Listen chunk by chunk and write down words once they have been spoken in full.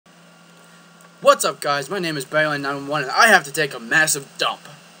What's up, guys? My name is Bailey911 and I have to take a massive dump.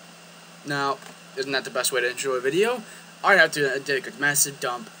 Now, isn't that the best way to intro a video? I have to take a massive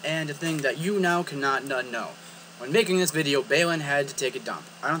dump, and a thing that you now cannot know. When making this video, Balin had to take a dump.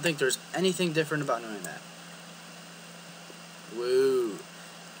 I don't think there's anything different about knowing that. Woo.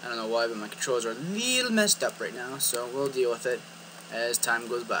 I don't know why, but my controls are a little messed up right now, so we'll deal with it as time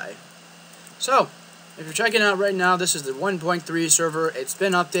goes by. So, if you're checking out right now, this is the 1.3 server. It's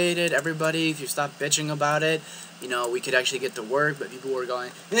been updated. Everybody, if you stop bitching about it, you know, we could actually get to work, but people were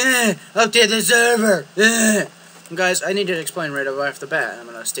going, update the server, And guys, I need to explain right off the bat. I'm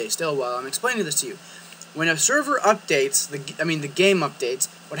going to stay still while I'm explaining this to you. When a server updates, the game updates,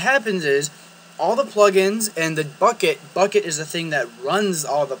 what happens is, all the plugins and the bucket is the thing that runs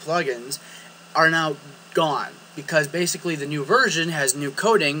all the plugins, are now gone. Because basically the new version has new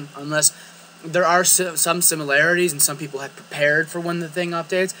coding, unless there are some similarities and some people have prepared for when the thing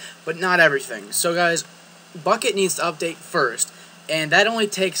updates, but not everything. So guys, Bucket needs to update first, and that only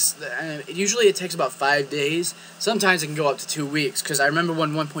takes, usually it takes about 5 days. Sometimes it can go up to 2 weeks, because I remember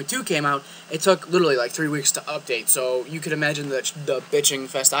when 1.2 came out, it took literally like 3 weeks to update, so you could imagine the bitching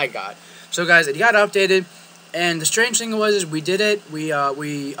fest I got. So guys, it got updated, and the strange thing was is we did it, we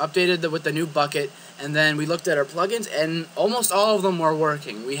updated with the new Bucket, and then we looked at our plugins, and almost all of them were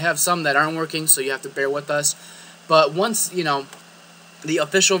working. We have some that aren't working, so you have to bear with us. But once, you know, the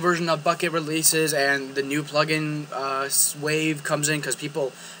official version of Bucket releases and the new plugin wave comes in, because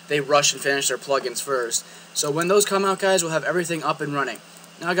people, they rush and finish their plugins first. So when those come out, guys, we'll have everything up and running.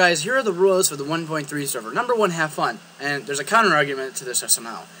 Now, guys, here are the rules for the 1.3 server. Number one, have fun. And there's a counter-argument to this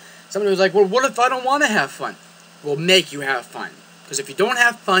somehow. Somebody was like, well, what if I don't want to have fun? We'll make you have fun. Because if you don't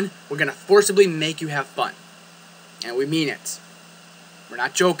have fun, we're going to forcibly make you have fun. And we mean it. We're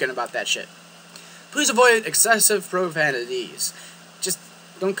not joking about that shit. Please avoid excessive profanities. Just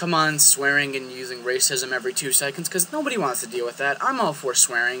don't come on swearing and using racism every 2 seconds, because nobody wants to deal with that. I'm all for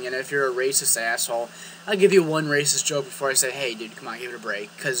swearing, and if you're a racist asshole, I'll give you one racist joke before I say, hey, dude, come on, give it a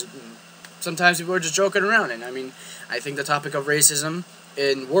break. Because sometimes people are just joking around, and I think the topic of racism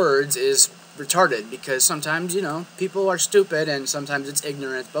in words is retarded, because sometimes, you know, people are stupid and sometimes it's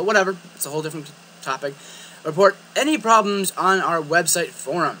ignorant, but whatever, it's a whole different topic. Report any problems on our website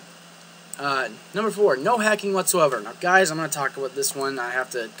forum. Number 4, no hacking whatsoever. Now guys, I'm going to talk about this one. I have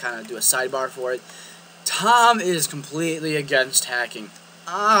to kind of do a sidebar for it. Tom is completely against hacking.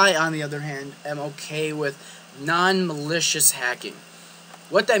 I, on the other hand, am okay with non-malicious hacking.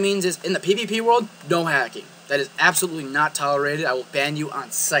 What that means is, in the PvP world, no hacking. That is absolutely not tolerated. I will ban you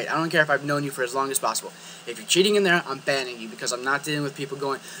on sight. I don't care if I've known you for as long as possible. If you're cheating in there, I'm banning you, because I'm not dealing with people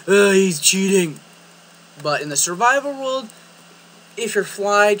going, oh, he's cheating. But in the survival world, if you're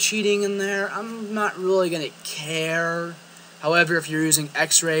fly cheating in there, I'm not really going to care. However, if you're using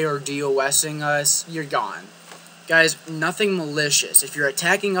X-ray or DOSing us, you're gone. Guys, nothing malicious. If you're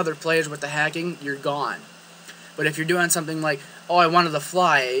attacking other players with the hacking, you're gone. But if you're doing something like, oh, I wanted to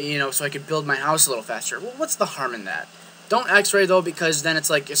fly, you know, so I could build my house a little faster, well, what's the harm in that? Don't X-ray, though, because then it's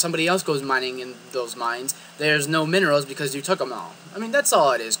like if somebody else goes mining in those mines, there's no minerals because you took them all. I mean, that's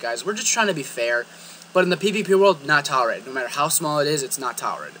all it is, guys. We're just trying to be fair. But in the PvP world, not tolerated. No matter how small it is, it's not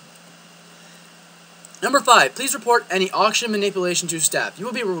tolerated. Number 5, please report any auction manipulation to staff. You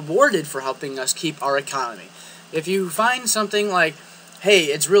will be rewarded for helping us keep our economy. If you find something like, hey,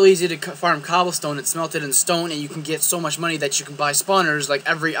 it's really easy to farm cobblestone, it's smelted in stone, and you can get so much money that you can buy spawners like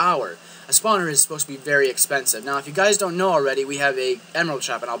every hour. A spawner is supposed to be very expensive. Now, if you guys don't know already, we have a emerald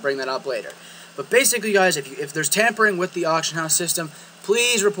shop, and I'll bring that up later. But basically, guys, if there's tampering with the auction house system,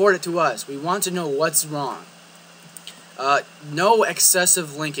 please report it to us. We want to know what's wrong. No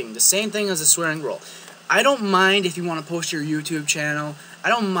excessive linking. The same thing as the swearing rule. I don't mind if you want to post your YouTube channel. I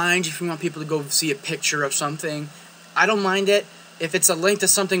don't mind if you want people to go see a picture of something. I don't mind it. If it's a link to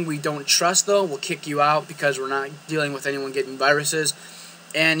something we don't trust, though, we'll kick you out because we're not dealing with anyone getting viruses.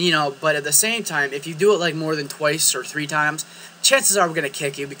 And, you know, but at the same time, if you do it like more than twice or 3 times, chances are we're going to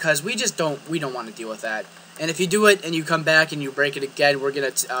kick you, because we don't want to deal with that. And if you do it and you come back and you break it again, we're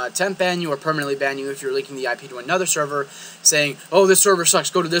going to temp ban you or permanently ban you if you're linking the IP to another server saying, oh, this server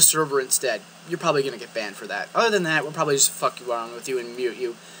sucks, go to this server instead. You're probably going to get banned for that. Other than that, we'll probably just fuck you around with you and mute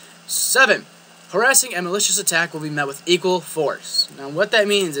you. 7, harassing and malicious attack will be met with equal force. Now, what that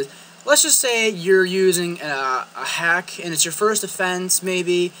means is, let's just say you're using a hack and it's your first offense,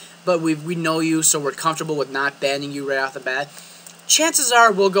 maybe, but we know you, so we're comfortable with not banning you right off the bat. Chances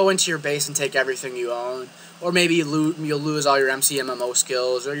are we'll go into your base and take everything you own, or maybe you'll lose all your MCMMO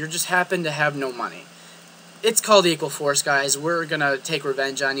skills, or you just happen to have no money. It's called equal force, guys. We're gonna take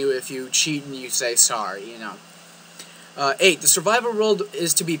revenge on you if you cheat and you say sorry, you know. 8. The survival world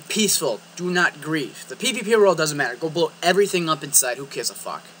is to be peaceful. Do not grieve. The PvP world doesn't matter. Go blow everything up inside. Who gives a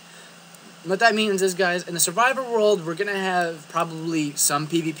fuck? What that means is, guys, in the survivor world, we're going to have probably some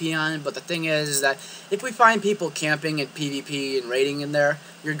PvP on it, but the thing is that if we find people camping and PvP and raiding in there,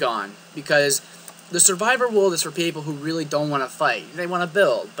 you're gone. Because the survivor world is for people who really don't want to fight. They want to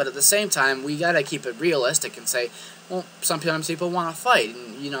build, but at the same time, we got to keep it realistic and say, well, sometimes people want to fight,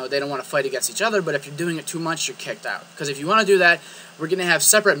 and, you know, they don't want to fight against each other, but if you're doing it too much, you're kicked out. Because if you want to do that, we're going to have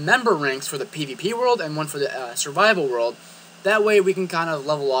separate member ranks for the PvP world and one for the survival world. That way we can kind of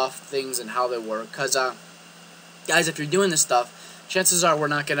level off things and how they work. Because, guys, if you're doing this stuff, chances are we're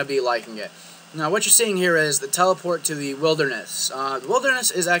not going to be liking it. Now, what you're seeing here is the teleport to the wilderness. The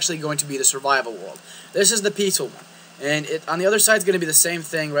wilderness is actually going to be the survival world. This is the peaceful one. And on the other side is going to be the same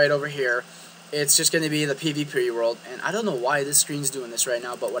thing right over here. It's just going to be the PvP world. And I don't know why this screen's doing this right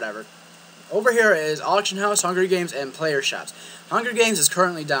now, but whatever. Over here is Auction House, Hunger Games, and Player Shops. Hunger Games is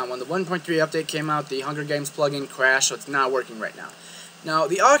currently down. When the 1.3 update came out, the Hunger Games plugin crashed, so it's not working right now. Now,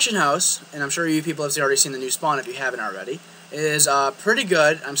 the Auction House, and I'm sure you people have already seen the new spawn if you haven't already, is pretty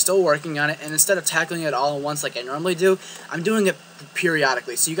good. I'm still working on it, and instead of tackling it all at once like I normally do, I'm doing it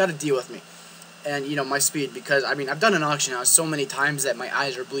periodically, so you got to deal with me. And, you know, my speed, because, I mean, I've done an Auction House so many times that my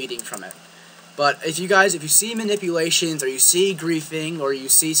eyes are bleeding from it. But if you see manipulations, or you see griefing, or you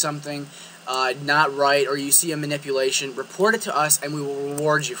see something not right, or you see a manipulation, report it to us and we will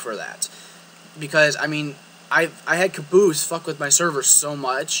reward you for that. Because, I mean, I had Caboose fuck with my server so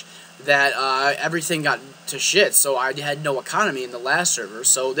much that everything got to shit, so I had no economy in the last server,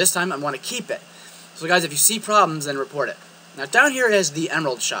 so this time I want to keep it. So guys, if you see problems, then report it. Now down here is the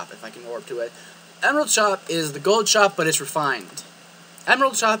Emerald Shop, if I can warp to it. Emerald Shop is the gold shop, but it's refined.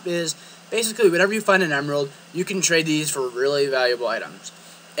 Emerald Shop is basically whenever you find an emerald, you can trade these for really valuable items.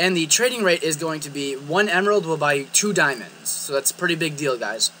 And the trading rate is going to be 1 emerald will buy you 2 diamonds. So that's a pretty big deal,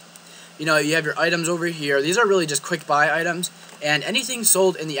 guys. You know, you have your items over here. These are really just quick buy items. And anything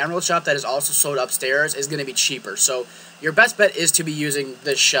sold in the Emerald Shop that is also sold upstairs is going to be cheaper. So your best bet is to be using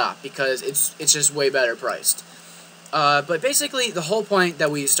this shop because it's just way better priced. But basically, the whole point that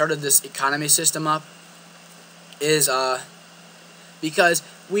we started this economy system up is because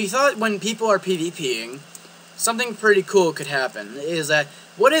we thought when people are PvPing, something pretty cool could happen. Is that,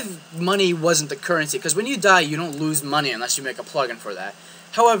 what if money wasn't the currency? Because when you die, you don't lose money unless you make a plugin for that.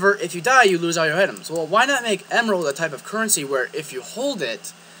 However, if you die, you lose all your items. Well, why not make emerald a type of currency where if you hold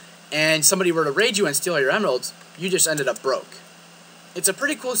it and somebody were to raid you and steal all your emeralds, you just ended up broke? It's a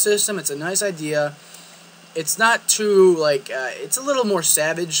pretty cool system. It's a nice idea. It's not too, like, it's a little more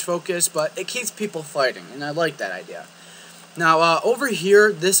savage focused, but it keeps people fighting, and I like that idea. Now, over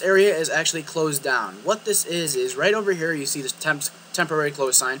here, this area is actually closed down. What this is right over here, you see this temporary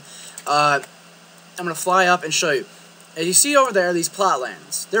close sign. I'm going to fly up and show you. As you see over there, these plot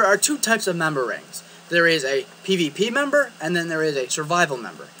lands, there are 2 types of member rings. There is a PvP member, and then there is a survival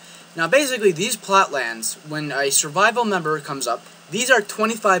member. Now, basically, these plot lands, when a survival member comes up, these are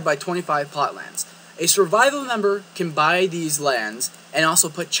 25 by 25 plot lands. A survival member can buy these lands and also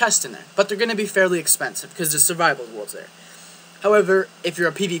put chests in there, but they're going to be fairly expensive because the survival world's there. However, if you're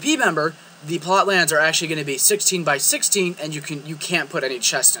a PvP member, the plot lands are actually going to be 16 by 16, and you can't put any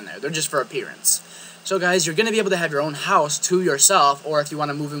chests in there. They're just for appearance. So guys, you're going to be able to have your own house to yourself, or if you want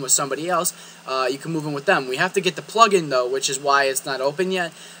to move in with somebody else, you can move in with them. We have to get the plugin though, which is why it's not open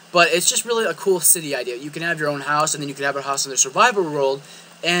yet, but it's just really a cool city idea. You can have your own house, and then you can have a house in the survival world,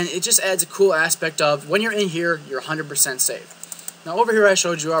 and it just adds a cool aspect of when you're in here, you're 100% safe. Now over here I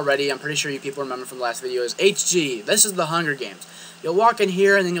showed you already, I'm pretty sure you people remember from the last video, is HG. This is the Hunger Games. You'll walk in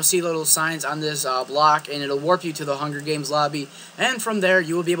here and then you'll see little signs on this block, and it'll warp you to the Hunger Games lobby, and from there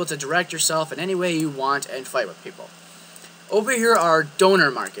you will be able to direct yourself in any way you want and fight with people. Over here are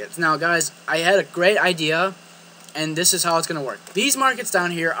donor markets. Now guys, I had a great idea, and this is how it's going to work. These markets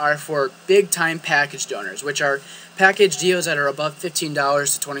down here are for big time package donors, which are package deals that are above $15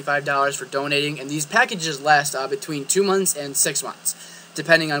 to $25 for donating, and these packages last between 2 months and 6 months,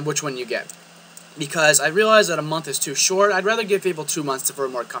 depending on which one you get. Because I realize that a month is too short, I'd rather give people 2 months for a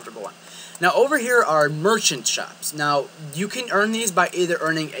more comfortable one. Now over here are merchant shops. Now you can earn these by either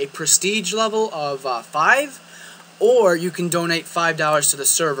earning a prestige level of 5, or you can donate $5 to the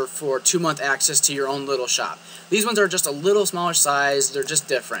server for 2-month access to your own little shop. These ones are just a little smaller size, they're just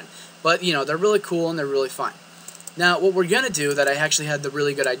different. But, you know, they're really cool and they're really fun. Now, what we're going to do, that I actually had the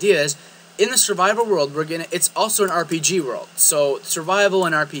really good idea, is, in the survival world, it's also an RPG world. So, survival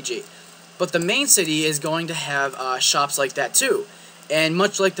and RPG. But the main city is going to have shops like that too. And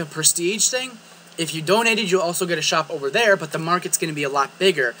much like the prestige thing, If you donated, you'll also get a shop over there, but the market's going to be a lot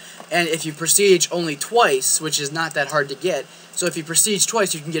bigger. And if you prestige only twice, which is not that hard to get, so if you prestige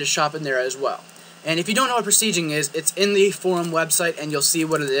twice, you can get a shop in there as well. And if you don't know what prestiging is, it's in the forum website, and you'll see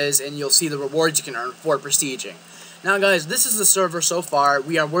what it is, and you'll see the rewards you can earn for prestiging. Now guys, this is the server so far.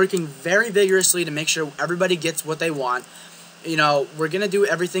 We are working very vigorously to make sure everybody gets what they want. You know, we're going to do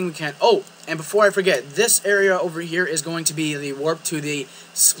everything we can. Oh, and before I forget, this area over here is going to be the warp to the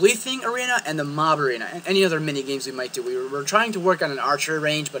Spleething Arena and the Mob Arena, and any other mini games we might do. We're trying to work on an archery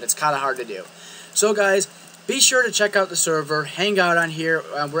range, but it's kind of hard to do. So guys, be sure to check out the server, hang out on here.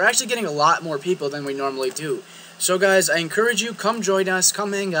 We're actually getting a lot more people than we normally do. So guys, I encourage you, come join us,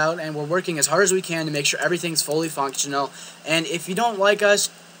 come hang out, and we're working as hard as we can to make sure everything's fully functional. And if you don't like us,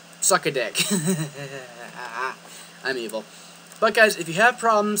 suck a dick. I'm evil. But guys, if you have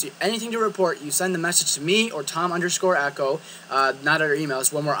problems, anything to report, you send the message to me or Tom_Echo, not our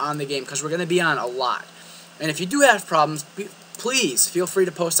emails, when we're on the game, because we're going to be on a lot. And if you do have problems, please feel free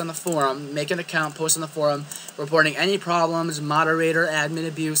to post on the forum, make an account, post on the forum, reporting any problems, moderator, admin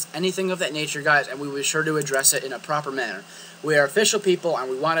abuse, anything of that nature, guys, and we will be sure to address it in a proper manner. We are official people, and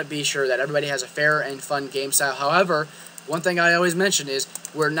we want to be sure that everybody has a fair and fun game style. However, one thing I always mention is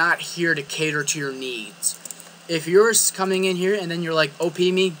we're not here to cater to your needs. If you're coming in here and then you're like, OP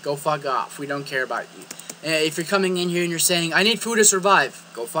me, go fuck off. We don't care about you. If you're coming in here and you're saying, I need food to survive,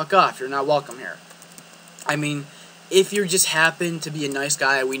 go fuck off. You're not welcome here. I mean, if you just happen to be a nice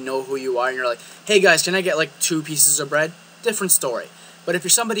guy, we know who you are, and you're like, hey guys, can I get like 2 pieces of bread? Different story. But if you're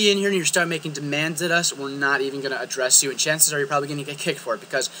somebody in here and you start making demands at us, we're not even going to address you, and chances are you're probably going to get kicked for it,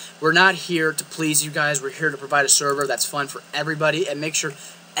 because we're not here to please you guys. We're here to provide a server that's fun for everybody and make sure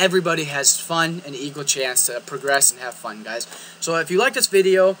everybody has fun and equal chance to progress and have fun, guys. So if you like this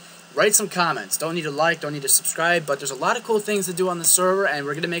video, write some comments. Don't need to like, don't need to subscribe, but there's a lot of cool things to do on the server, and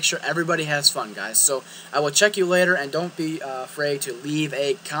we're going to make sure everybody has fun, guys. So I will check you later, and don't be afraid to leave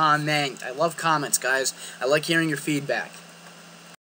a comment. I love comments, guys. I like hearing your feedback.